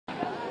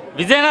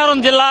విజయనగరం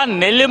జిల్లా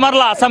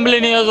నెల్లిమర్ల అసెంబ్లీ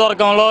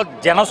నియోజకవర్గంలో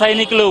జన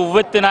సైనికులు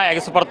ఉవ్వెత్తున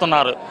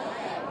ఎగసిపడుతున్నారు.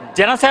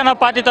 జనసేన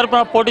పార్టీ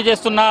తరఫున పోటీ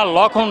చేస్తున్న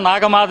లోకం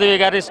నాగమాధవి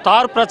గారి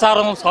స్టార్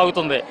ప్రచారం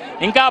సాగుతుంది.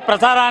 ఇంకా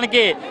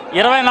ప్రచారానికి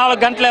 24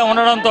 గంటలే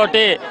ఉండడంతో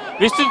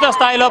విస్తృత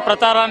స్థాయిలో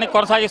ప్రచారాన్ని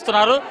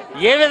కొనసాగిస్తున్నారు.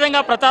 ఏ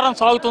విధంగా ప్రచారం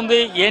సాగుతుంది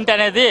ఏంటి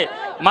అనేది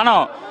మనం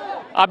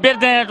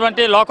అభ్యర్థి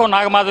అయినటువంటి లోకం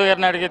నాగమాధవి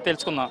గారిని అడిగి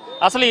తెలుసుకుందాం.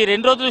 అసలు ఈ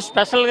 2 రోజులు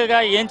స్పెషల్గా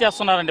ఏం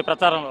చేస్తున్నారండి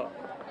ప్రచారంలో?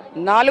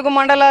 4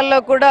 మండలాల్లో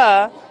కూడా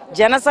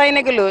జన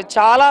సైనికులు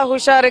చాలా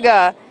హుషారుగా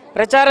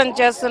ప్రచారం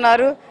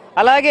చేస్తున్నారు.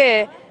 అలాగే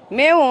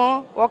మేము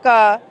ఒక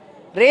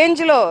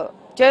రేంజ్లో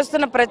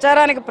చేస్తున్న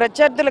ప్రచారానికి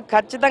ప్రత్యర్థులు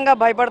ఖచ్చితంగా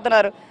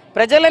భయపడుతున్నారు.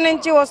 ప్రజల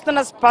నుంచి వస్తున్న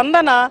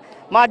స్పందన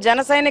మా జన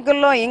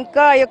సైనికుల్లో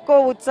ఇంకా ఎక్కువ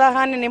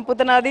ఉత్సాహాన్ని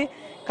నింపుతున్నది.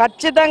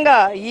 ఖచ్చితంగా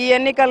ఈ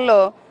ఎన్నికల్లో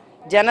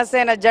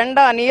జనసేన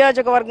జెండా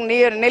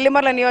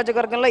నెల్లిమర్ల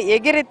నియోజకవర్గంలో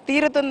ఎగిరి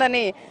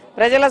తీరుతుందని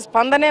ప్రజల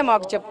స్పందనే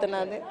మాకు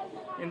చెప్తున్నది.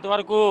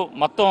 ఇంతవరకు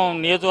మొత్తం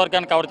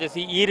నియోజకవర్గాన్ని కవర్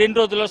చేసి ఈ 2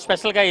 రోజుల్లో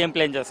స్పెషల్గా ఏం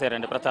ప్లాన్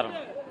చేశారండి ప్రచారం?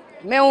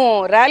 మేము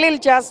ర్యాలీలు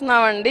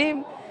చేస్తున్నామండి.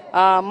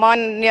 మా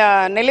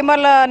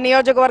నెల్లిమర్ల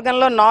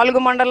నియోజకవర్గంలో 4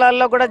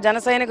 మండలాల్లో కూడా జన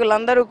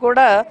సైనికులందరూ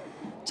కూడా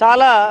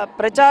చాలా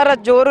ప్రచార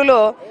జోరులో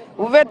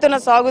ఉవ్వెత్తున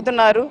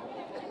సాగుతున్నారు.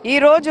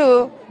 ఈరోజు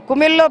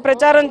కుమిల్లో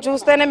ప్రచారం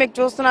చూస్తేనే మీకు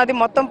చూస్తున్నది.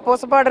 మొత్తం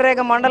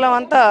పూసపాడురేగ మండలం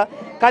అంతా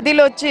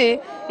కదిలొచ్చి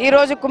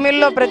ఈరోజు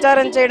కుమిల్లో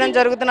ప్రచారం చేయడం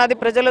జరుగుతున్నది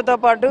ప్రజలతో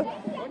పాటు.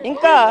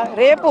 ఇంకా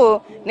రేపు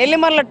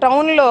నెల్లిమర్ల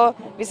టౌన్లో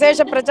విశేష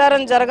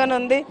ప్రచారం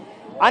జరగనుంది.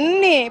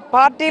 అన్ని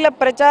పార్టీల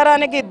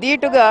ప్రచారానికి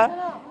దీటుగా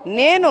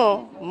నేను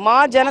మా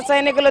జన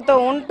సైనికులతో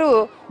ఉంటూ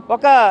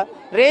ఒక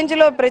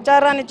రేంజ్లో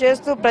ప్రచారాన్ని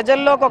చేస్తూ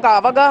ప్రజల్లోకి ఒక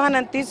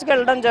అవగాహన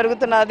తీసుకెళ్ళడం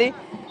జరుగుతున్నది.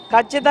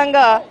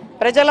 ఖచ్చితంగా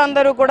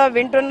ప్రజలందరూ కూడా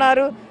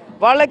వింటున్నారు.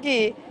 వాళ్ళకి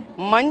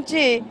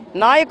మంచి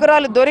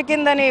నాయకురాలు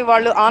దొరికిందని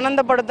వాళ్ళు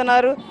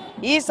ఆనందపడుతున్నారు.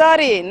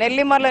 ఈసారి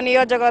నెల్లిమర్ల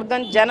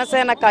నియోజకవర్గం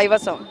జనసేన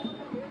కైవసం.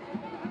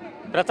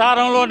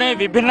 ప్రచారంలోనే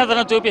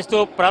విభిన్నతను చూపిస్తూ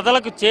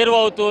ప్రజలకు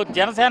చేరువవుతూ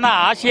జనసేన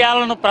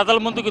ఆశయాలను ప్రజల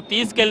ముందుకు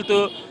తీసుకెళ్తూ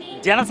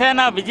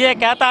జనసేన విజయ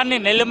కేతాన్ని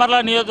నెల్లిమర్ల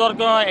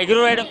నియోజకవర్గం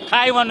ఎగురవేయడం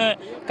ఖాయమని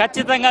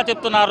ఖచ్చితంగా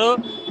చెప్తున్నారు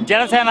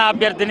జనసేన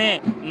అభ్యర్థిని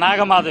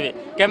నాగమాధవి.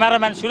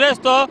 కెమెరామెన్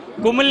సురేష్తో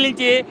కుమిల్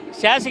నుంచి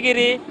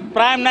శేషగిరి,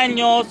 ప్రైమ్ 9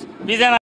 న్యూస్, విజయనగరం.